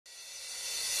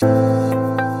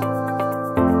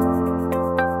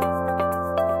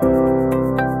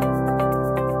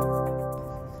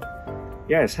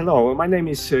Yes, hello. My name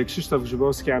is Krzysztof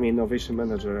Grzybowski. I'm Innovation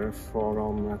Manager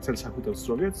from CELSA Huta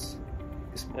Ostrowiec.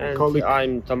 And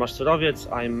I'm Tomasz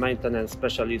Surowiec. I'm Maintenance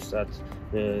Specialist at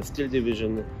Steel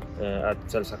Division at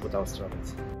CELSA Huta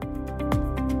Ostrowiec.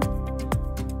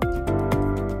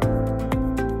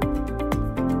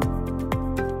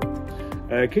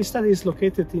 Case study is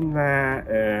located in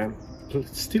a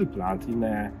steel plant, in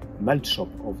a melt shop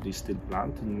of the steel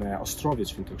plant in Ostrowiec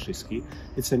Świętokrzyski.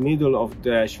 It's the middle of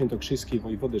the Świętokrzyski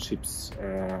voivodeships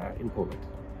in Poland.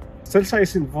 CELSA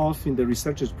is involved in the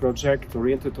research project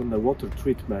oriented on the water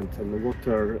treatment and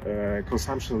water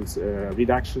consumption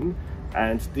reduction.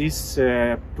 And this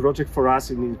project for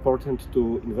us is important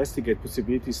to investigate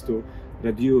possibilities to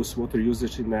reduce water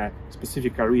usage in a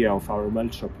specific area of our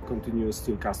melt shop, continuous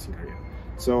steel casting area.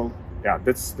 So yeah,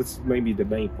 that's maybe the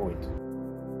main point.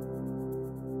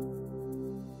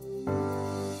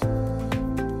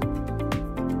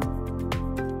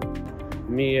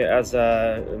 Me as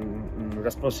a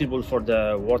responsible for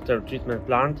the water treatment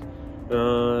plant,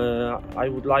 I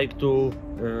would like to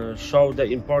show the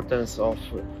importance of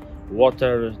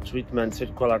water treatment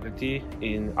circularity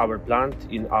in our plant,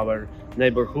 in our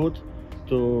neighborhood,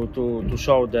 to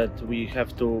show that we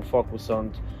have to focus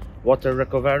on water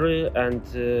recovery and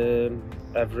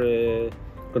every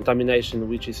contamination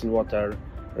which is in water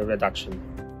reduction.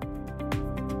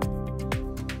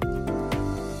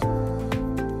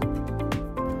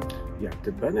 Yeah,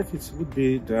 the benefits would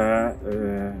be the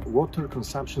water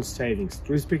consumption savings.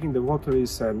 Truly speaking, the water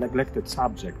is a neglected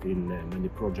subject in many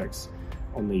projects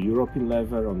on the European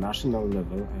level or national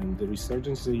level, and the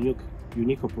Resurgence is a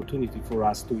unique opportunity for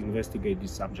us to investigate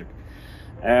this subject.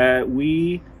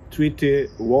 We treat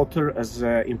water as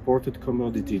an imported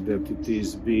commodity, that it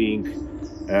is being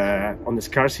on a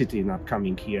scarcity in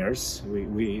upcoming years.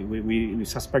 We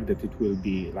suspect that it will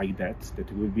be like that it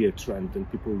will be a trend, and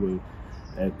people will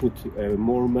put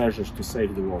more measures to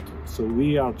save the water. So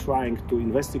we are trying to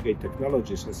investigate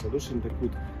technologies and solutions that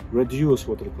would reduce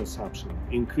water consumption,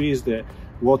 increase the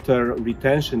water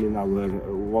retention in our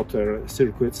water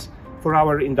circuits for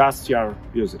our industrial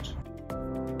usage.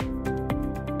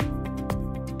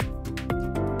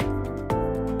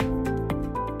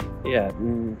 Yeah,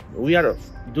 we are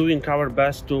doing our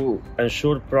best to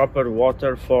ensure proper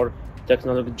water for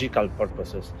technological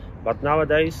purposes. But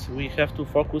nowadays we have to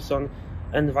focus on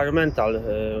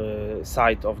environmental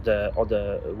side of the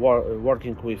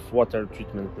working with water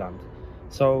treatment plant.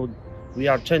 So we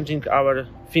are changing our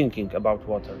thinking about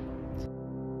water.